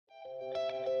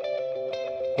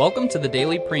Welcome to the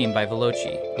Daily Preem by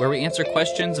Veloci, where we answer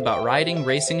questions about riding,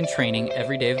 racing, and training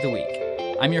every day of the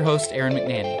week. I'm your host, Aaron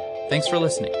McNanny. Thanks for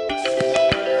listening.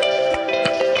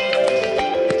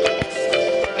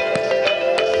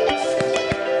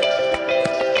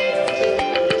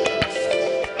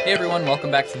 Hey everyone, welcome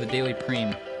back to the Daily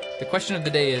Preem. The question of the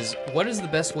day is, what is the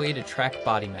best way to track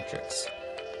body metrics?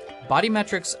 Body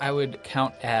metrics I would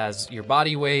count as your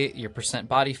body weight, your percent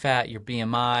body fat, your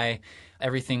BMI,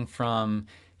 everything from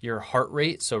your heart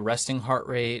rate, so resting heart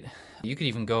rate. You could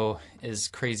even go as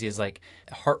crazy as like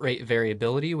heart rate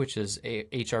variability, which is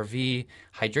HRV,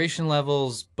 hydration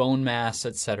levels, bone mass,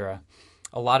 etc.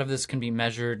 A lot of this can be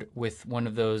measured with one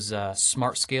of those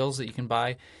smart scales that you can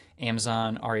buy,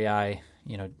 Amazon, REI,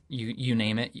 you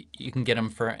name it. You can get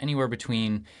them for anywhere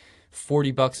between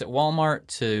 $40 at Walmart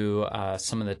to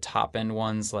some of the top end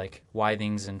ones like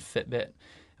Withings and Fitbit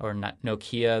or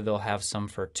Nokia. They'll have some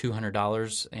for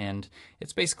 $200, and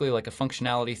it's basically like a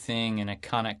functionality thing and a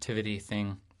connectivity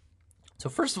thing. So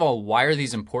first of all, why are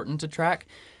these important to track?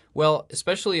 Well,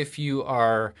 especially if you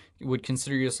would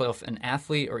consider yourself an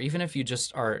athlete, or even if you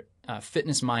just are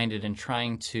fitness minded and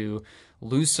trying to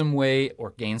lose some weight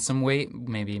or gain some weight,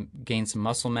 maybe gain some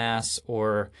muscle mass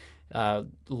or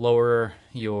lower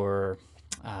your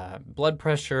blood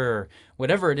pressure, or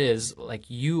whatever it is, like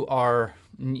you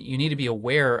need to be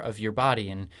aware of your body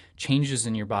and changes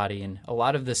in your body. And a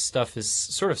lot of this stuff is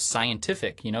sort of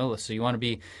scientific, so you want to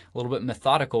be a little bit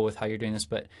methodical with how you're doing this,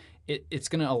 but it's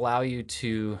going to allow you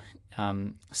to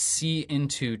see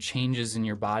into changes in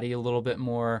your body a little bit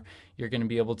more. You're going to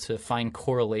be able to find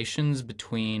correlations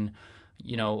between,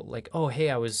 like, oh,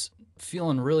 hey, I was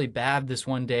feeling really bad this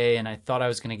one day and I thought I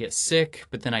was going to get sick,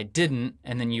 but then I didn't.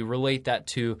 And then you relate that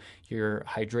to your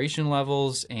hydration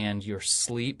levels and your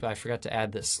sleep. I forgot to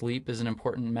add that sleep is an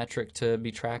important metric to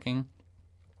be tracking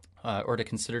or to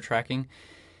consider tracking.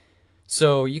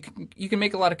 So you can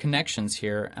make a lot of connections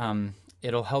here.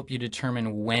 It'll help you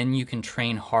determine when you can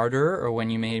train harder or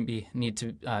when you maybe need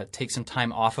to take some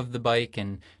time off of the bike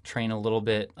and train a little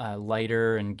bit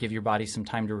lighter and give your body some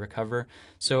time to recover.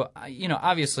 So,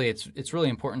 obviously it's really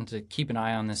important to keep an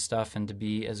eye on this stuff and to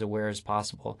be as aware as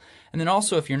possible. And then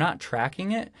also, if you're not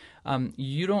tracking it,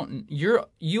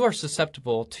 you are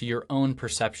susceptible to your own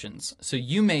perceptions. So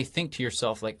you may think to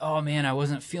yourself like, oh man, I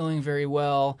wasn't feeling very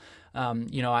well.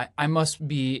 I must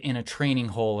be in a training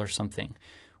hole or something.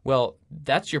 Well,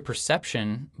 that's your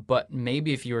perception, but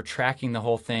maybe if you were tracking the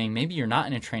whole thing, maybe you're not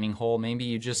in a training hole. Maybe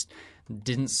you just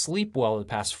didn't sleep well the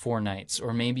past 4 nights,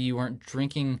 or maybe you weren't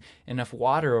drinking enough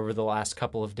water over the last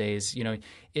couple of days.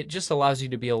 It just allows you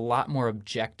to be a lot more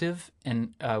objective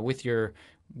and with your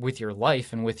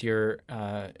life and with your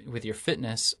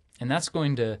fitness, and that's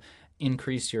going to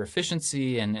increase your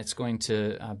efficiency, and it's going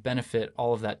to benefit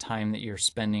all of that time that you're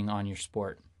spending on your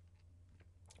sport.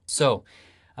 So,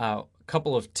 a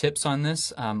couple of tips on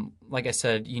this. Like I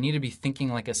said, you need to be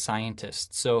thinking like a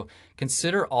scientist. So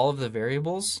consider all of the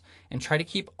variables and try to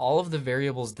keep all of the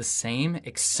variables the same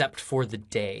except for the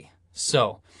day.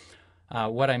 So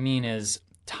what I mean is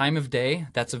time of day,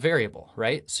 that's a variable,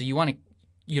 right? So you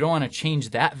don't want to change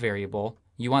that variable.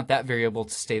 You want that variable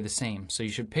to stay the same. So you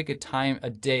should pick a time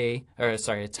during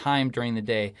the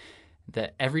day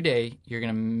that every day you're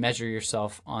going to measure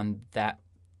yourself on that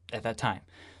at that time.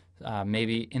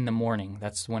 Maybe in the morning.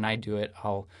 That's when I do it.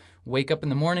 I'll wake up in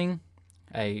the morning,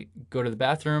 I go to the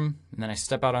bathroom, and then I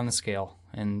step out on the scale.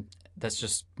 And that's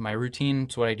just my routine.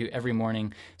 It's what I do every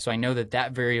morning. So I know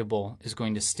that variable is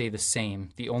going to stay the same.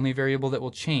 The only variable that will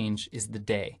change is the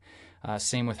day.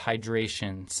 Same with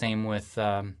hydration. Same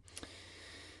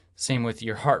with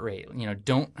your heart rate.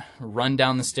 Don't run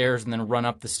down the stairs and then run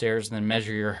up the stairs and then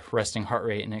measure your resting heart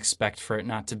rate and expect for it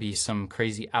not to be some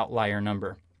crazy outlier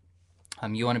number.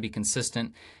 You want to be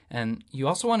consistent, and you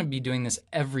also want to be doing this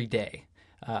every day.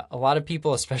 A lot of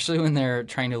people, especially when they're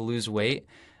trying to lose weight,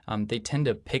 they tend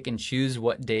to pick and choose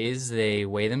what days they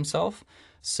weigh themselves.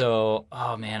 So,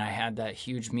 oh man, I had that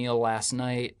huge meal last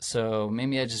night, so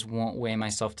maybe I just won't weigh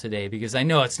myself today because I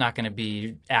know it's not going to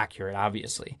be accurate,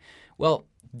 obviously. Well,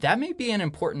 that may be an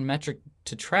important metric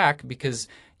to track because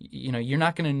you're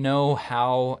not going to know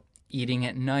how eating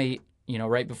at night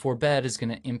right before bed is going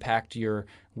to impact your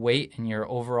weight and your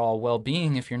overall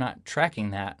well-being if you're not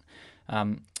tracking that.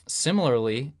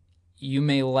 Similarly, you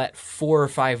may let 4 or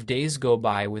 5 days go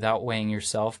by without weighing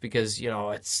yourself because,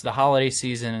 it's the holiday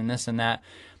season and this and that.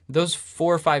 Those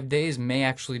 4 or 5 days may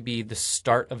actually be the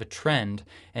start of a trend,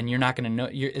 and you're not going to know.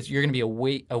 You're going to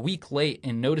be a week late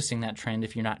in noticing that trend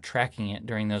if you're not tracking it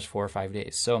during those 4 or 5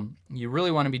 days. So you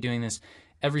really want to be doing this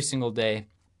every single day,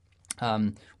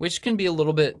 which can be a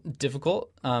little bit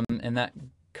difficult, and that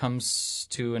comes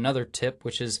to another tip,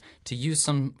 which is to use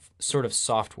some sort of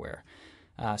software.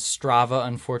 Strava,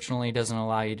 unfortunately, doesn't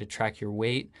allow you to track your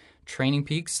weight. Training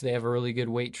Peaks, they have a really good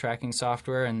weight tracking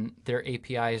software, and their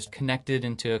API is connected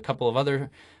into a couple of other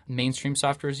mainstream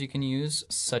softwares you can use,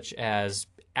 such as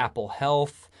Apple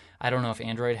Health. I don't know if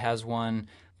Android has one.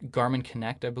 Garmin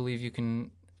Connect, I believe you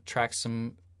can track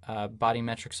some body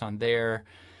metrics on there.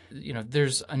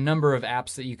 There's a number of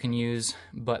apps that you can use,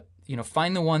 but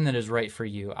find the one that is right for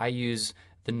you. I use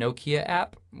the Nokia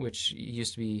app, which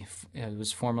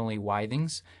was formerly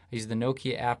Withings. I use the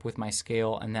Nokia app with my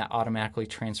scale, and that automatically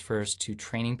transfers to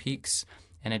Training Peaks,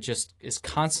 and it just is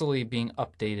constantly being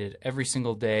updated every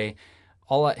single day.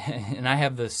 And I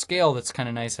have the scale that's kind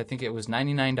of nice. I think it was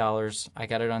 $99. I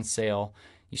got it on sale.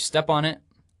 You step on it,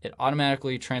 it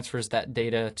automatically transfers that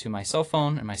data to my cell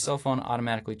phone, and my cell phone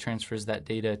automatically transfers that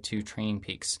data to Training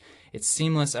Peaks. It's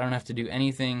seamless. I don't have to do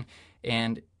anything,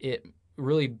 and it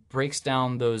really breaks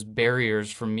down those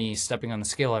barriers for me stepping on the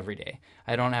scale every day.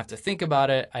 I don't have to think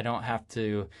about it. I don't have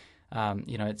to,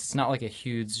 it's not like a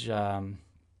huge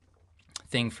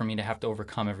thing for me to have to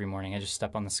overcome every morning. I just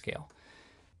step on the scale.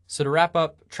 So to wrap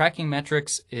up, tracking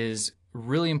metrics is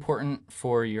really important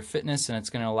for your fitness, and it's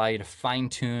going to allow you to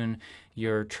fine-tune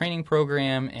your training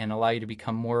program and allow you to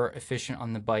become more efficient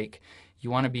on the bike. You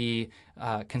want to be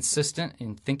consistent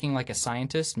in thinking like a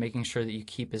scientist, making sure that you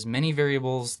keep as many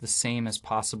variables the same as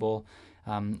possible,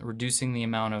 reducing the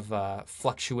amount of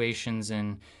fluctuations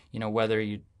in, whether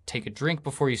you take a drink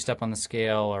before you step on the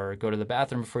scale or go to the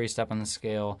bathroom before you step on the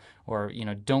scale, or,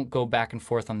 don't go back and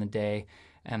forth on the day.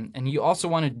 And you also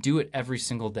want to do it every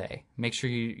single day. Make sure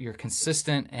you're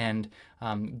consistent, and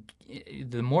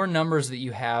the more numbers that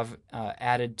you have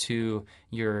added to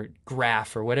your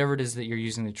graph or whatever it is that you're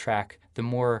using to track, the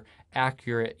more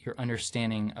accurate your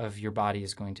understanding of your body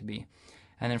is going to be.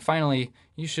 And then finally,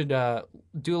 you should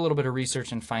do a little bit of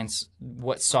research and find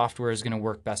what software is going to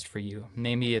work best for you.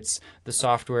 Maybe it's the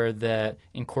software that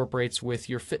incorporates with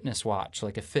your fitness watch,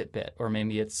 like a Fitbit, or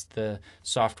maybe it's the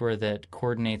software that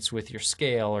coordinates with your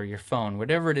scale or your phone.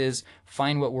 Whatever it is,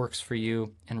 find what works for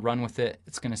you and run with it.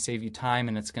 It's going to save you time,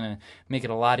 and it's going to make it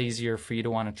a lot easier for you to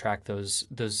want to track those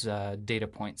data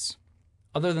points.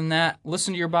 Other than that,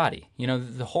 listen to your body.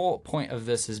 The whole point of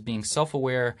this is being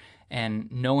self-aware and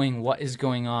knowing what is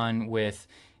going on with,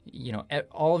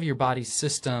 all of your body's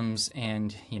systems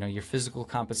and, your physical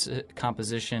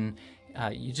composition.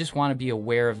 You just want to be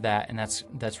aware of that, and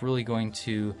that's really going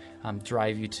to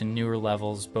drive you to newer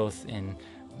levels, both in,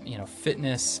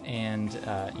 fitness and,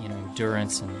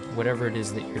 endurance and whatever it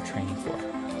is that you're training for.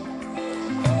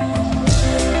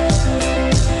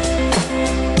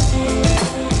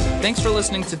 Thanks for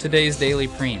listening to today's Daily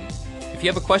Preem. If you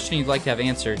have a question you'd like to have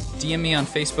answered, DM me on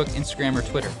Facebook, Instagram, or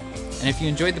Twitter. And if you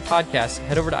enjoyed the podcast,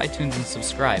 head over to iTunes and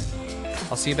subscribe.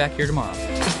 I'll see you back here tomorrow.